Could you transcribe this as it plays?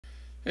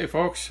Hey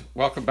folks,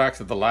 welcome back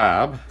to the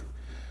lab.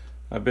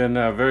 I've been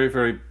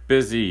very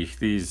busy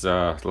these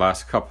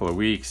last couple of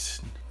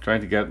weeks. Trying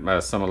to get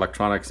some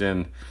electronics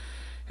in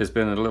has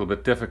been a little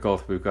bit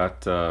difficult. We've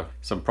got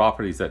some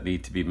properties that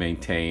need to be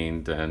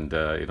maintained, and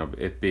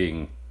it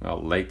being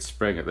late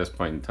spring at this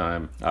point in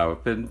time,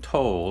 I've been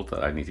told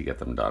that I need to get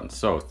them done.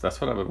 So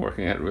that's what I've been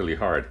working at really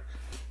hard.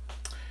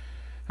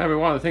 I mean,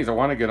 one of the things I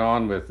want to get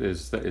on with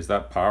is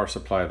that power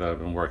supply that I've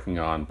been working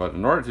on. But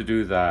in order to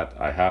do that,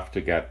 I have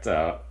to get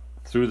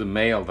through the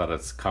mail that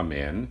it's come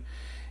in,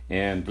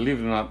 and believe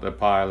it or not, the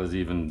pile is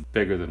even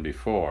bigger than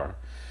before.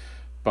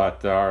 But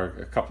there are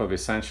a couple of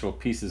essential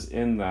pieces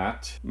in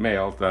that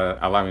mail that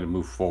allow me to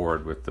move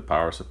forward with the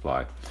power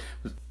supply.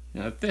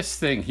 This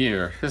thing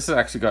here, this has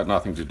actually got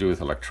nothing to do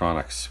with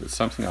electronics. It's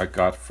something I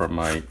got from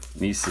my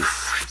niece's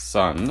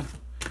son.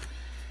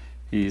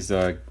 He's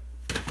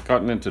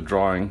gotten into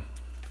drawing.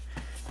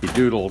 He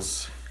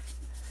doodles.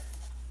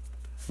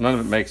 None of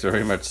it makes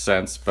very much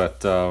sense,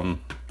 but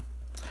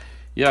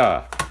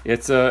yeah,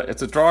 it's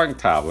a drawing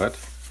tablet,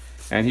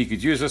 and he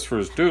could use this for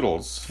his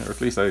doodles, or at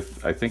least I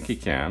think he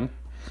can.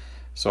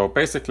 So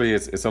basically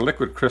it's a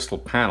liquid crystal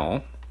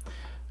panel.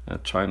 I'm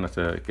trying not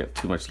to get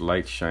too much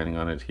light shining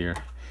on it here,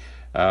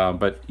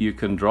 but you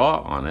can draw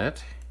on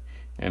it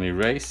and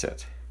erase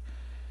it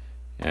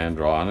and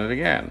draw on it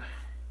again.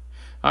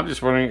 I'm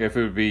just wondering if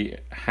it would be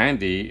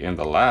handy in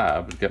the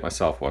lab to get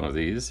myself one of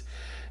these,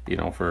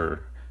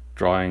 for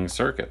drawing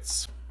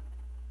circuits.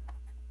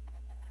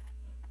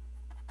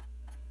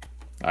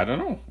 I don't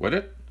know, would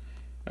it?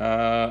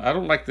 I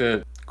don't like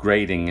the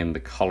grading in the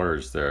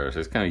colors there. So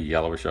it's kind of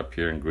yellowish up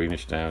here and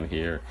greenish down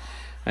here,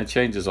 and it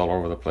changes all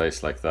over the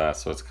place like that,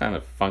 so it's kind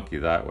of funky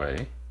that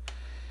way.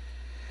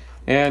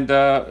 And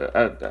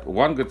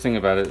one good thing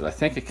about it is I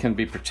think it can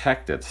be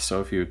protected.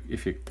 So if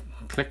you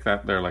click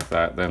that there like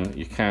that, then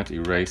you can't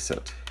erase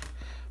it,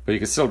 but you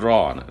can still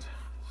draw on it.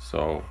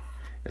 So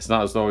it's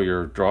not as though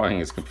your drawing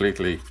is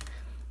completely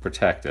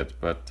protected,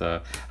 but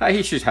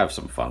he should have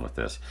some fun with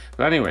this.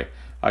 But anyway,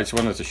 I just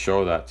wanted to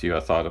show that to you. I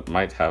thought it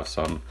might have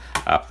some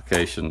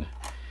application.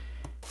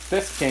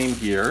 This came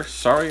here.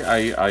 Sorry,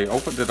 I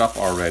opened it up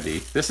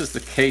already. This is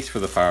the case for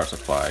the power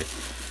supply.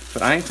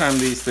 But anytime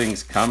these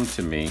things come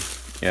to me,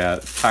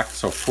 packed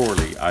so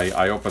poorly,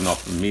 I open up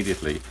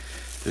immediately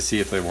to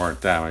see if they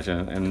weren't damaged.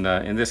 And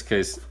in this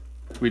case,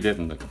 we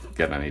didn't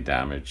get any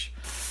damage.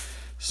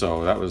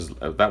 So that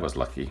was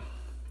lucky.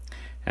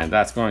 And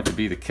that's going to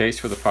be the case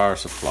for the power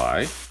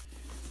supply.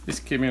 This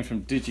came in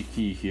from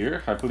DigiKey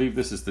here. I believe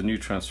this is the new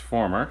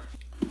transformer.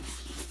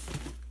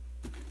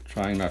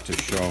 Trying not to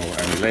show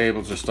any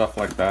labels or stuff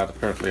like that.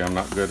 Apparently I'm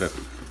not good at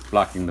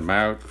blocking them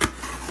out.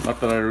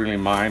 Not that I really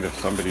mind if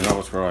somebody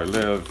knows where I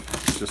live.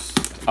 It's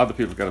just other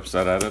people get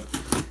upset at it.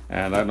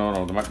 And I don't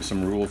know, there might be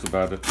some rules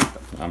about it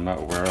I'm not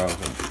aware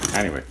of.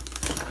 Anyway.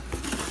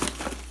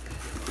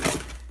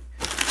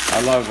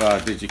 I love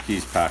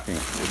DigiKey's packing.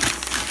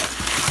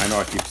 I know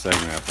I keep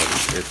saying that, but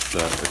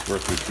it's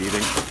worth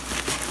repeating.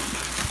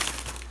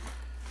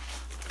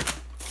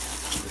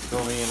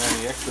 Throw me in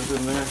any extras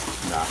in there?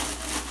 Nah.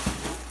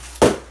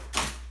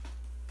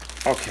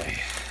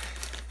 Okay.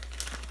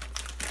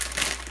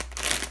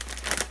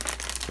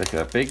 Like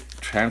a big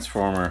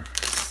transformer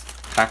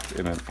packed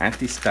in an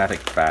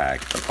anti-static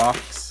bag. The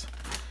box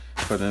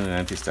put in an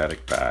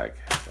anti-static bag.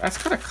 That's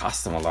gonna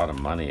cost them a lot of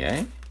money,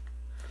 eh?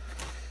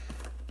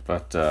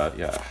 But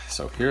yeah,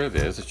 so here it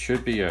is. It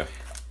should be a,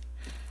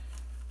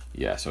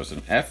 yeah, so it's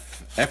an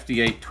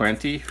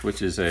FD820,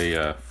 which is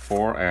a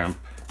 4 amp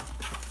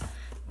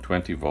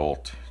 20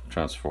 volt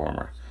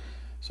transformer.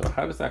 So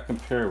how does that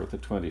compare with the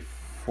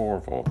 24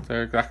 volt?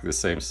 They're exactly the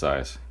same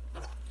size.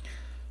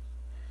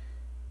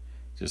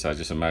 I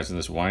just imagine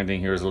this winding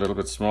here is a little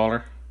bit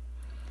smaller.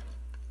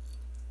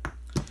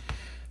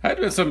 I had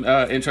done some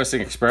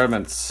interesting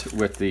experiments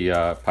with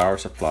the power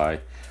supply,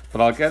 but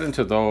I'll get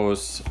into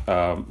those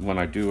when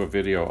I do a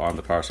video on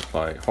the power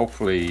supply,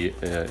 hopefully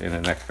in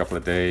the next couple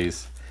of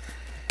days,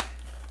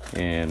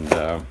 and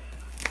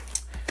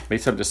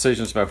made some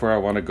decisions about where I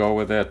want to go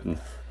with it. And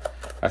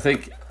I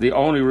think the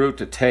only route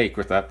to take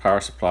with that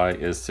power supply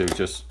is to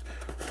just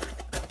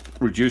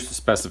reduce the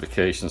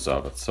specifications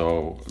of it.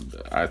 So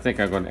I think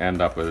I'm going to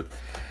end up with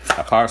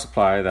a power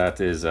supply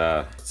that is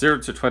 0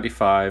 to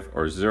 25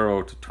 or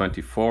 0 to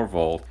 24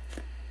 volt,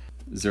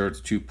 0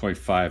 to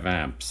 2.5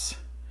 amps,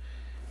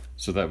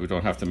 so that we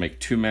don't have to make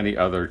too many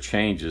other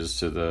changes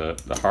to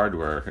the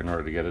hardware in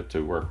order to get it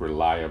to work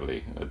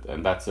reliably.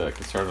 And that's a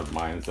concern of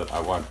mine, is that I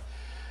want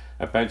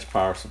a bench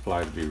power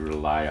supply to be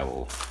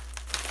reliable.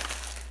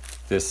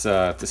 This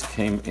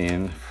came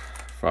in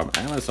from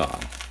Amazon.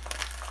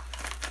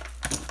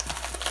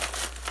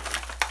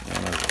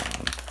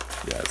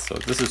 Yeah, so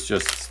this is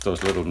just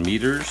those little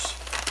meters,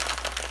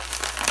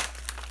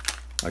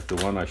 like the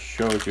one I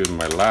showed you in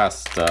my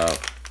last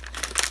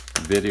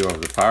video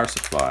of the power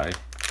supply.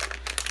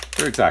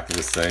 They're exactly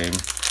the same.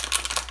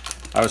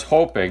 I was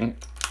hoping,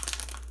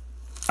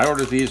 I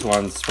ordered these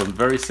ones from the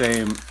very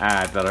same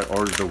ad that I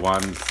ordered the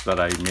ones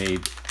that I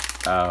made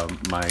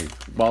my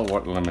wall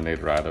wart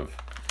eliminator out of.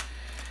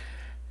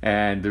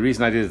 And the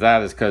reason I did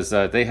that is because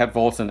they had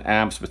volts and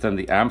amps, but then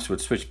the amps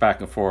would switch back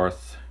and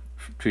forth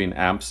between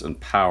amps and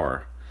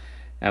power.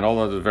 And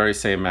although they're the very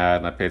same ad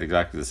and I paid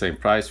exactly the same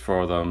price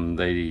for them,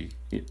 these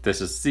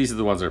are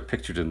the ones that are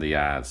pictured in the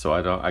ad. So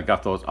I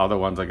got those other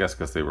ones, I guess,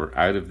 because they were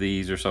out of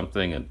these or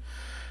something, and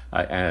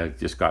I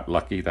just got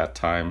lucky that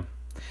time.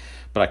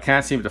 But I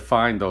can't seem to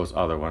find those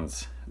other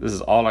ones. This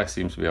is all I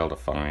seem to be able to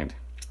find,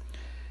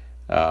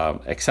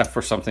 except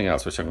for something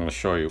else, which I'm going to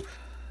show you.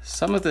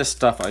 Some of this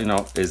stuff,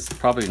 is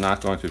probably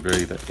not going to be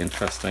very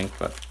interesting,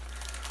 but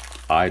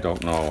I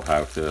don't know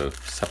how to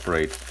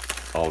separate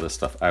all this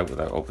stuff out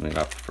without opening it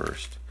up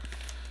first.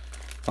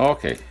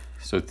 Okay,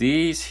 so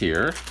these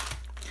are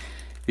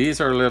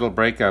little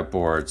breakout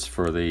boards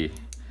for the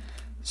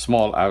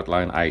small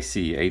outline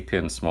IC,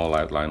 8-pin small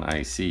outline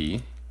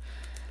IC.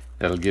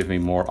 That'll give me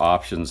more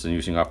options in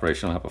using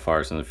operational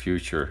amplifiers in the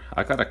future.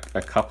 I got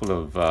a couple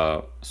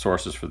of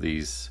sources for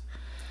these.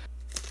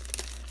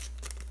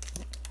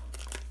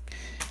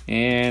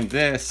 And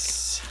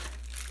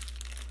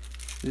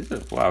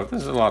wow,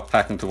 this is a lot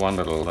packed into one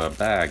little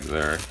bag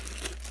there.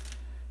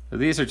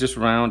 These are just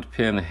round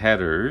pin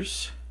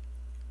headers.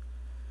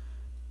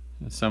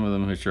 And some of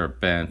them which are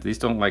bent. These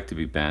don't like to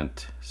be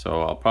bent,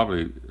 so I'll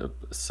probably,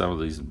 some of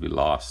these will be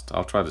lost.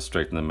 I'll try to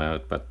straighten them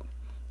out, but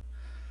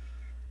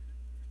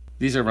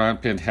these are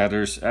round pin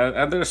headers,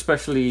 and they're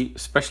especially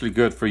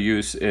good for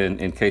use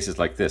in cases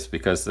like this,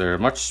 because they're a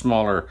much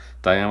smaller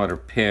diameter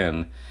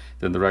pin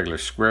than the regular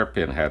square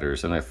pin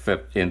headers, and they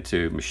fit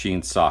into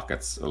machine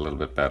sockets a little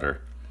bit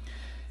better.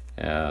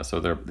 So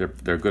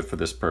they're good for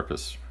this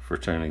purpose, for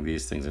turning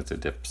these things into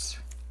dips.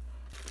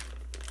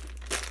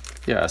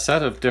 Yeah, a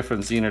set of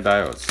different Zener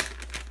diodes.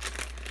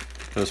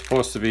 There's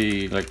supposed to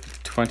be like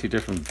 20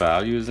 different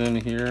values in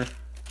here.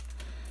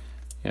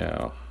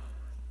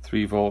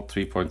 3 volt,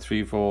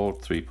 3.3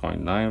 volt,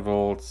 3.9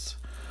 volts,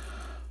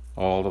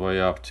 all the way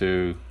up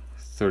to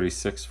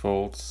 36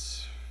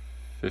 volts,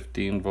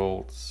 15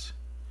 volts.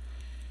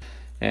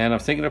 And I'm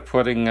thinking of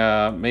putting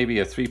maybe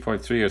a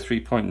 3.3 or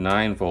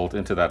 3.9 volt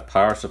into that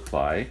power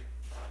supply,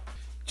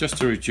 just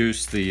to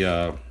reduce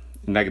the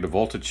negative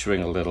voltage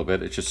swing a little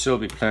bit. It should still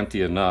be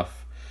plenty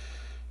enough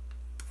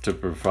to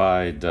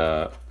provide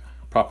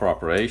proper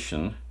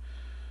operation.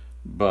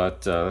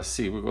 But let's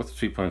see, we'll go to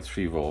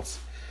 3.3 volts.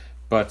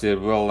 But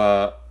it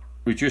will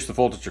reduce the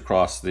voltage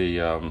across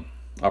the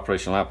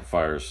operational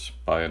amplifiers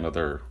by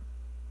another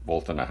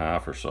 1.5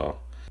 volts or so.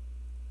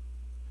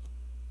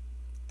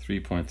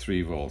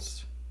 3.3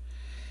 volts.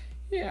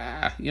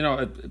 Yeah,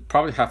 I'd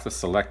probably have to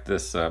select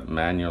this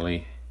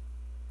manually.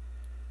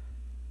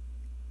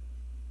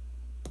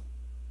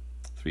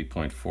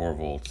 3.4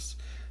 volts.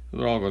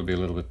 They're all going to be a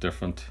little bit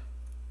different.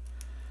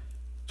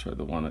 Try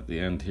the one at the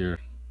end here.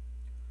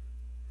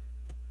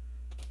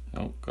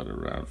 Oh, got it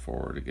around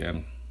forward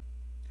again.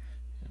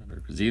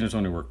 Zeners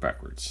only work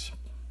backwards.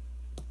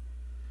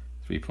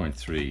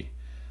 3.3.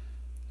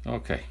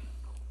 Okay.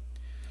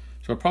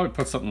 So I'll probably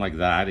put something like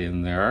that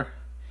in there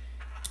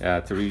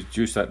to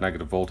reduce that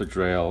negative voltage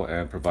rail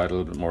and provide a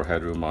little bit more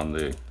headroom on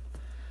the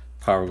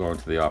power going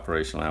to the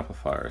operational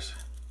amplifiers.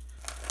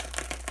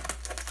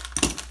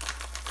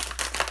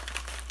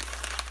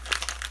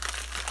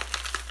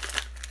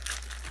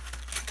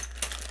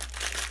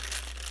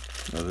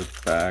 Another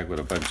bag with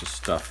a bunch of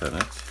stuff in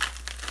it.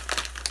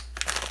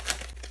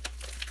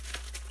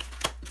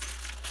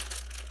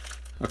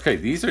 Okay,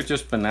 these are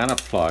just banana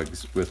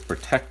plugs with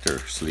protector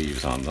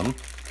sleeves on them.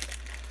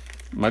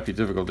 It might be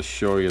difficult to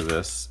show you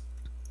this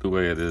the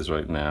way it is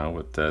right now,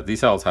 but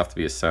these all have to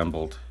be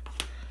assembled.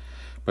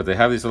 But they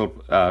have these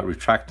little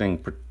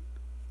retracting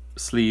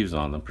sleeves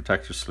on them,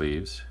 protector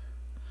sleeves.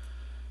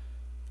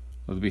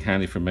 It'll be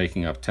handy for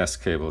making up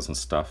test cables and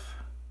stuff.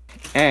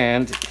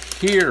 And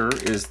here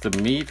is the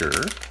meter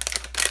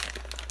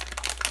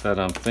that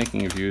I'm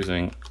thinking of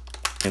using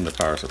in the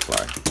power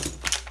supply.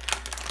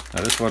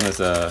 Now this one is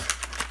an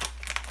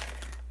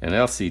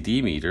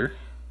LCD meter.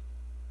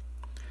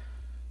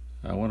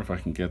 I wonder if I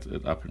can get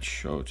it up and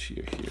show it to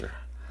you here.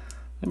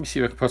 Let me see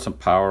if I can put some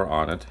power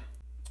on it.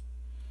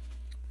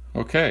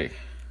 Okay,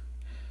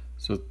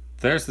 so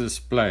there's the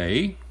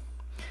display.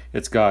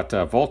 It's got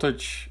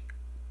voltage,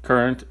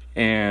 current,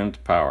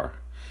 and power.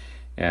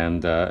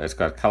 And it's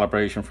got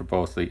calibration for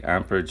both the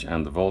amperage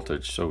and the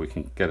voltage, so we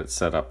can get it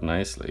set up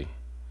nicely.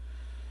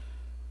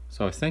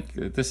 So I think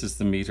this is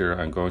the meter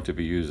I'm going to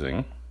be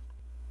using.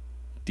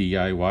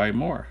 DIY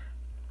more.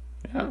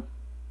 Yeah.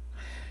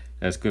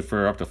 That's good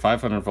for up to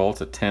 500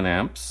 volts at 10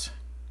 amps.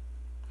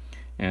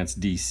 And it's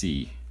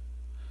DC.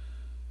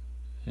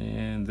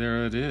 And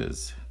there it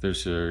is.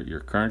 There's your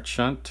current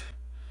shunt.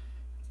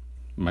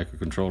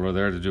 Microcontroller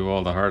there to do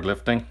all the hard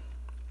lifting.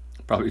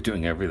 Probably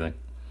doing everything.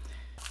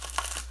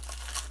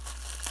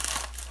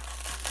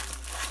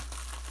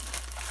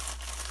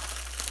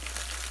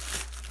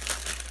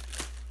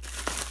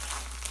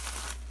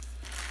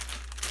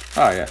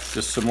 Ah yes,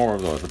 just some more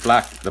of those.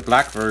 The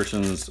black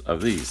versions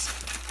of these.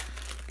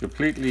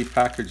 Completely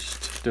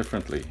packaged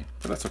differently,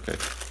 but that's okay.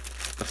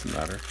 Doesn't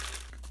matter.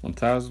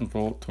 1000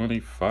 volt,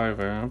 25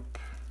 amp.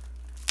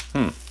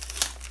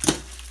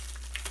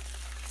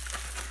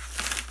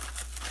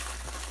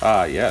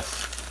 Ah,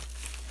 yes.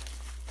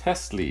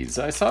 Test leads.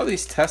 I saw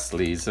these test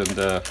leads, and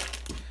the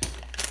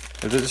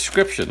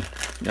description,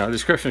 the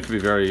description can be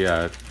very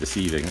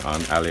deceiving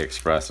on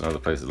AliExpress and other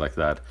places like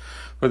that.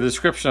 But the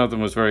description of them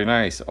was very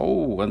nice.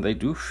 Oh, and they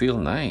do feel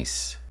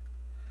nice.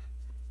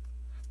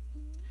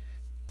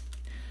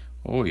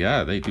 Oh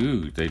yeah, they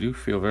do. They do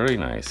feel very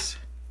nice.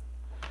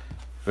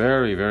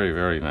 Very, very,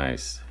 very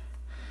nice.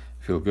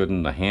 Feel good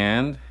in the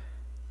hand.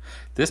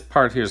 This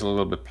part here is a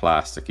little bit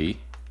plasticky,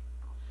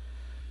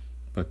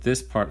 but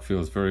this part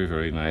feels very,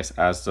 very nice,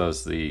 as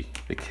does the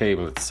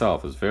cable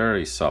itself. Is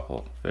very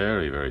supple,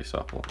 very, very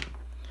supple.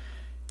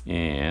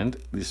 And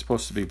they're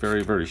supposed to be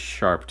very, very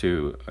sharp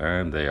too,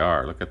 and they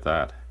are. Look at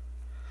that.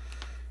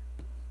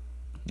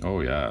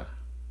 Oh yeah.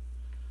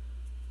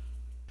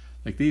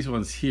 Like these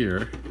ones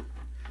here,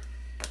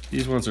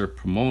 these ones are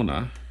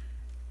Pomona,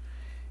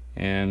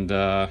 and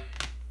they're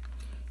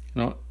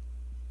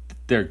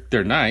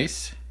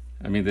nice.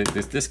 I mean,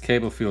 this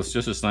cable feels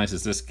just as nice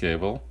as this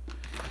cable.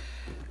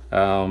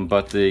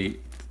 But the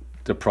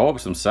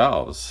probes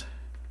themselves,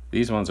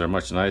 these ones are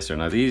much nicer.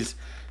 Now these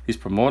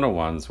Pomona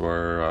ones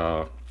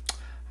were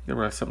they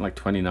were something like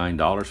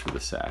 $29 for the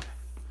set.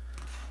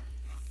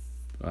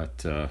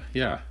 But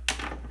yeah,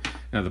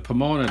 now the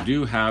Pomona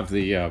do have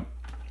the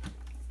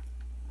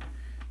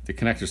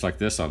connectors like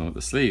this on them with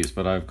the sleeves,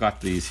 but I've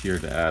got these here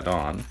to add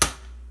on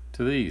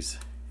to these.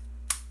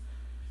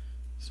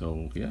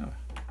 So yeah.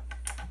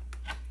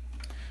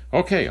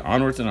 Okay,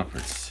 onwards and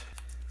upwards.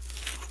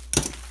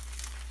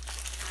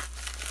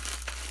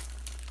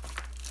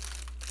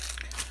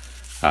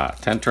 Ah,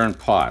 10-turn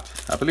pot.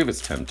 I believe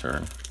it's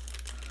 10-turn.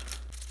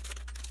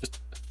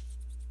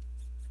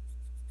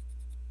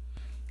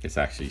 It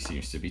actually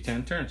seems to be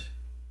 10 turns.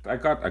 I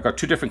got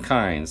two different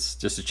kinds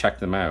just to check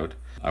them out.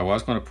 I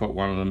was going to put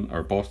one of them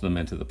or both of them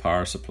into the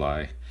power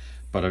supply,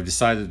 but I've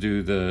decided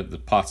to do the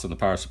pots on the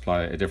power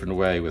supply a different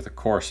way with a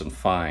coarse and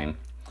fine.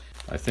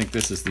 I think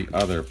this is the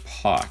other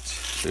pot,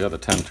 the other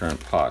 10-turn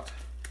pot.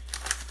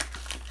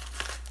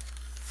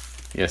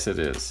 Yes, it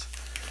is.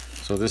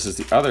 So this is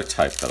the other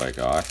type that I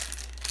got.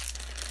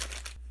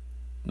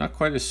 Not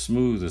quite as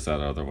smooth as that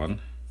other one.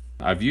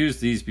 I've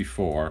used these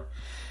before,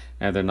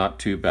 and they're not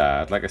too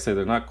bad. Like I said,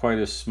 they're not quite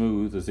as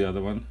smooth as the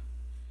other one.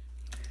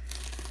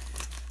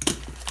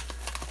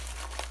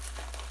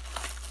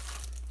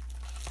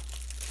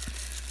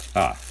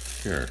 Ah,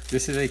 here.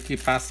 This is a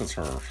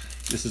capacitor.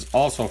 This is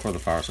also for the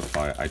power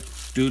supply. I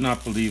do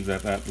not believe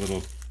that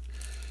little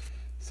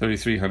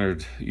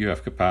 3300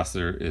 UF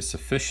capacitor is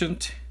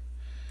sufficient.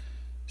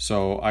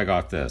 So I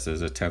got this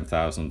as a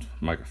 10,000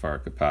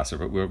 microfarad capacitor,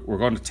 but we're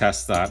going to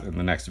test that in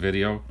the next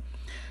video.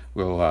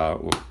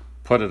 We'll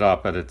put it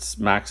up at its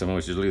maximum,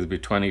 which will either be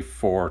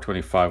 24 or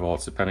 25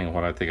 volts, depending on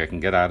what I think I can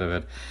get out of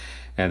it.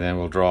 And then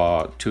we'll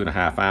draw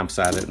 2.5 amps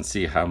at it and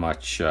see how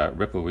much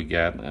ripple we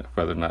get,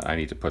 whether or not I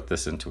need to put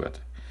this into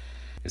it.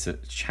 Is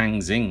it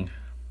Changxing?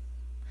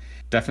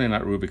 Definitely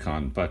not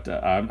Rubicon, but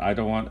I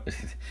don't want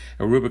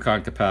a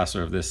Rubicon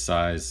capacitor of this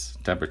size,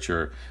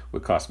 temperature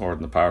would cost more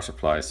than the power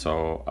supply,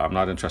 so I'm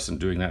not interested in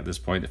doing that at this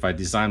point. If I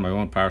design my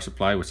own power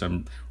supply, which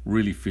I'm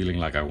really feeling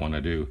like I want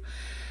to do,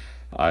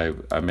 I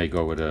may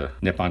go with a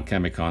Nippon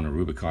Chemicon or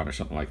Rubicon or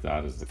something like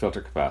that as the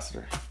filter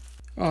capacitor.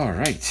 All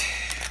right,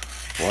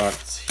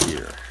 what's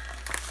here?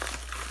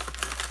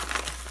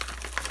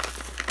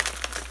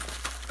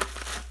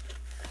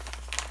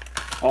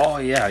 Oh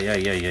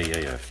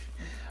yeah.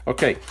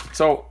 Okay,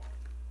 so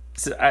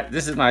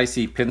this is an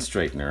IC pin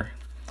straightener.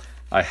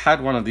 I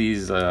had one of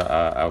these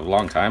a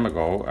long time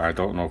ago. I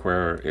don't know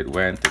where it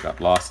went. It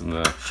got lost in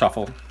the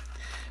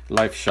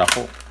life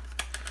shuffle.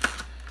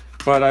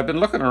 But I've been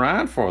looking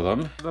around for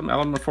them.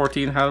 Element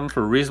 14 had them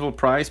for a reasonable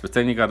price, but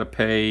then you got to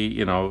pay,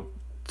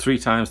 3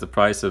 times the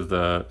price of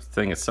the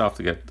thing itself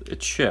to get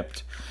it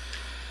shipped.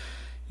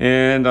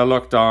 And I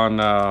looked on,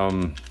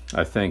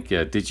 I think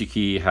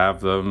DigiKey have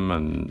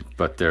them,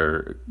 but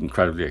they're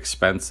incredibly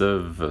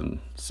expensive. And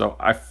so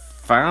I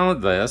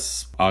found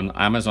this on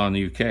Amazon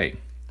UK.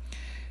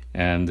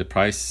 And the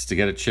price to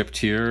get it shipped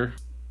here,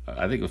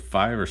 I think it was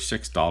 $5 or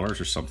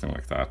 $6 or something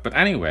like that. But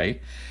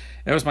anyway,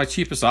 it was my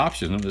cheapest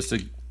option, was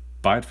to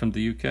buy it from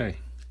the UK.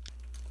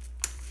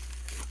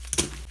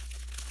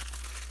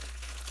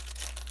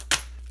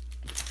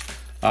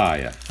 Ah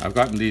yeah, I've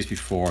gotten these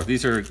before.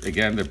 These are,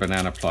 again, they're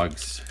banana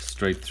plugs,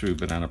 straight through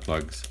banana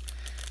plugs.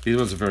 These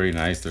ones are very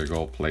nice, they're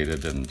gold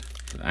plated, and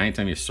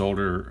anytime you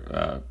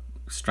solder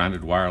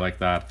stranded wire like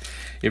that,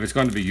 if it's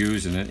going to be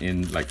used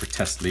in like for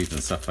test leads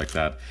and stuff like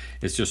that,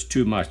 it's just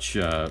too much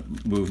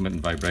movement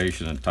and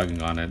vibration and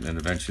tugging on it, and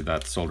eventually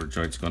that solder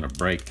joint's going to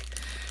break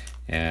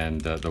and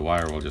the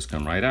wire will just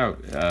come right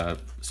out.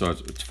 So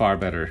it's far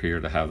better here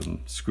to have them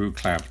screw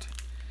clamped,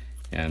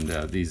 and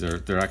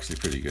they're actually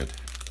pretty good.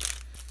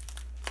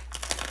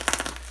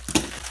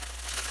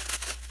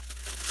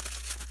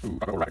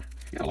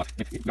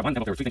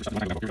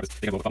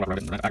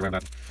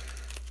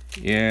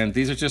 And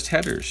these are just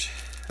headers,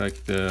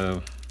 like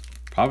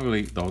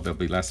probably, though they'll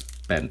be less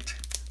bent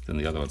than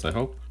the other ones, I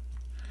hope.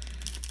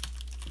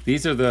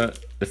 These are the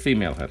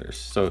female headers.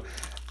 So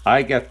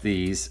I get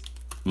these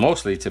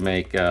mostly to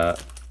make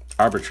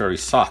arbitrary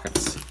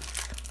sockets.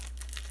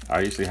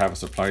 I usually have a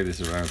supply of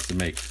these around to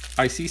make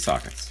IC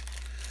sockets.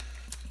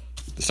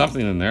 There's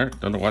something in there,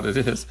 don't know what it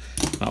is,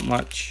 not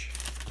much.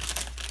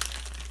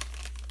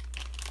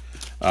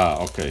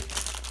 Okay.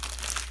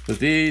 So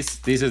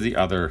these are the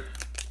other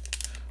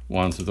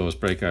ones of those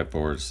breakout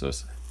boards,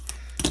 those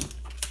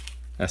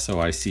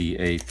SOIC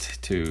 8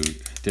 to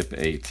DIP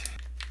 8.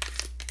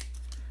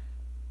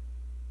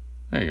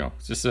 There you go.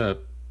 It's just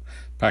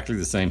practically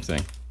the same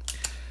thing.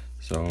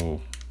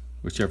 So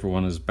whichever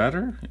one is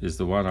better is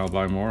the one I'll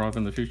buy more of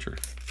in the future.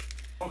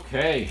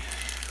 Okay, I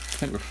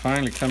think we're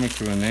finally coming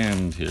to an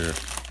end here.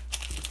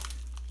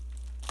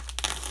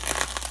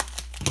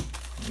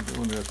 We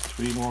only have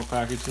 3 more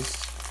packages.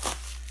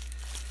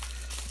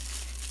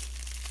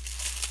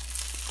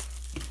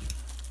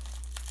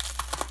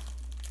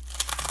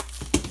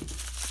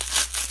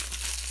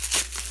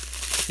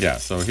 Yeah,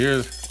 so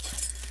here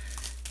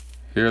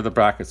are the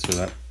brackets for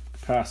that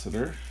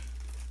capacitor.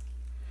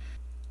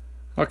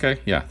 Okay,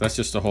 yeah, that's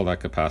just to hold that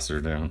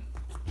capacitor down.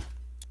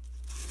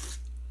 I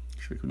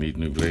think we need a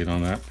new blade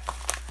on that.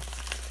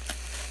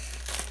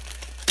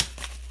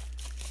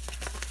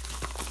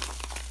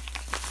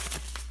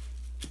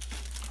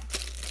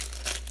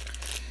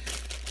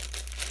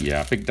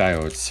 Yeah, big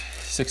diodes,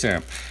 6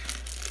 amp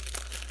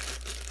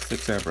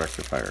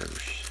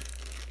rectifiers.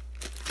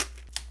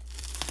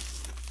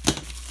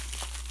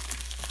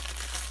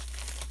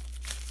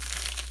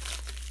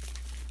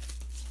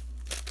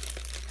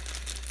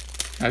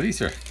 Now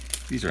these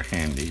are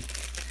handy.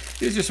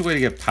 It's just a way to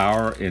get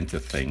power into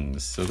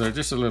things. So they're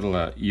just a little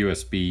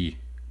USB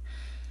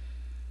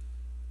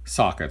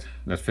socket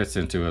that fits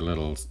into a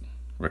little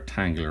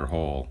rectangular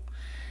hole.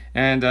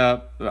 And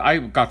I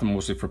got them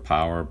mostly for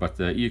power, but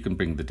you can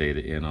bring the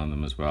data in on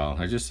them as well.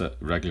 They're just a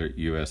regular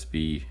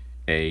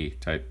USB-A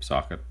type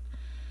socket.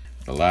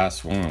 The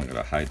last one, I'm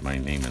gonna hide my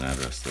name and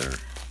address there.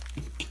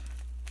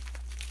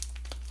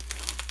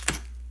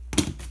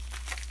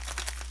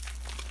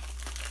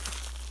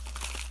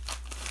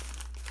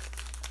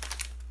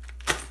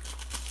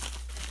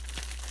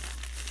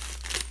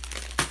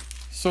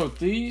 So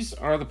these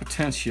are the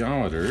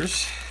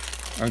potentiometers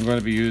I'm going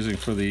to be using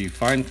for the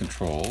fine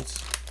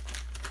controls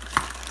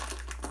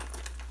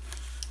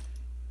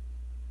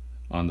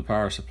on the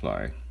power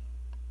supply.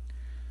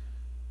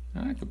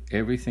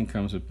 Everything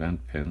comes with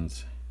bent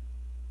pins.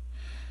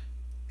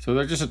 So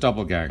they're just a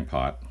double gang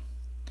pot.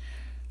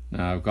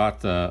 Now I got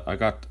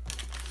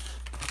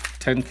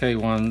 10K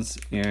ones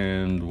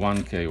and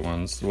 1K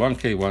ones. The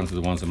 1K ones are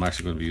the ones I'm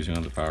actually going to be using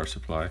on the power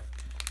supply.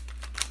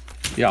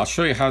 Yeah, I'll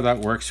show you how that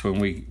works when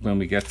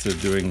we get to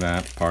doing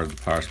that part of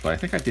the power supply. I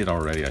think I did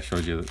already. I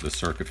showed you the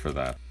circuit for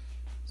that.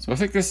 So I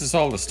think this is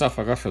all the stuff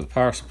I got for the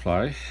power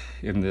supply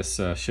in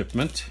this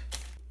shipment.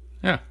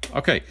 Yeah,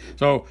 okay.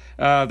 So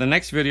the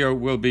next video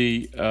will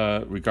be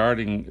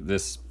regarding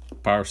this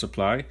power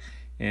supply,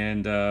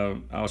 and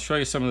I'll show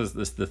you some of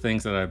the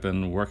things that I've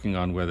been working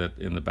on with it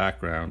in the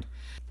background.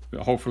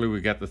 Hopefully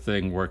we get the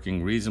thing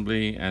working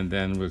reasonably, and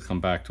then we'll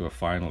come back to a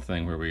final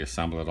thing where we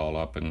assemble it all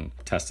up and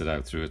test it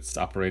out through its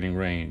operating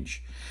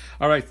range.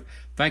 All right,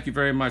 thank you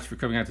very much for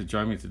coming out to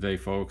join me today,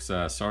 folks.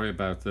 Sorry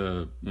about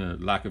the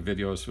lack of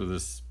videos for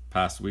this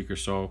past week or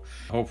so.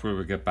 Hopefully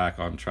we'll get back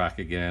on track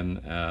again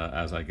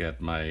as I get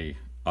my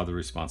other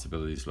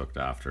responsibilities looked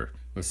after.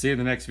 We'll see you in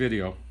the next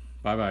video.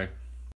 Bye bye.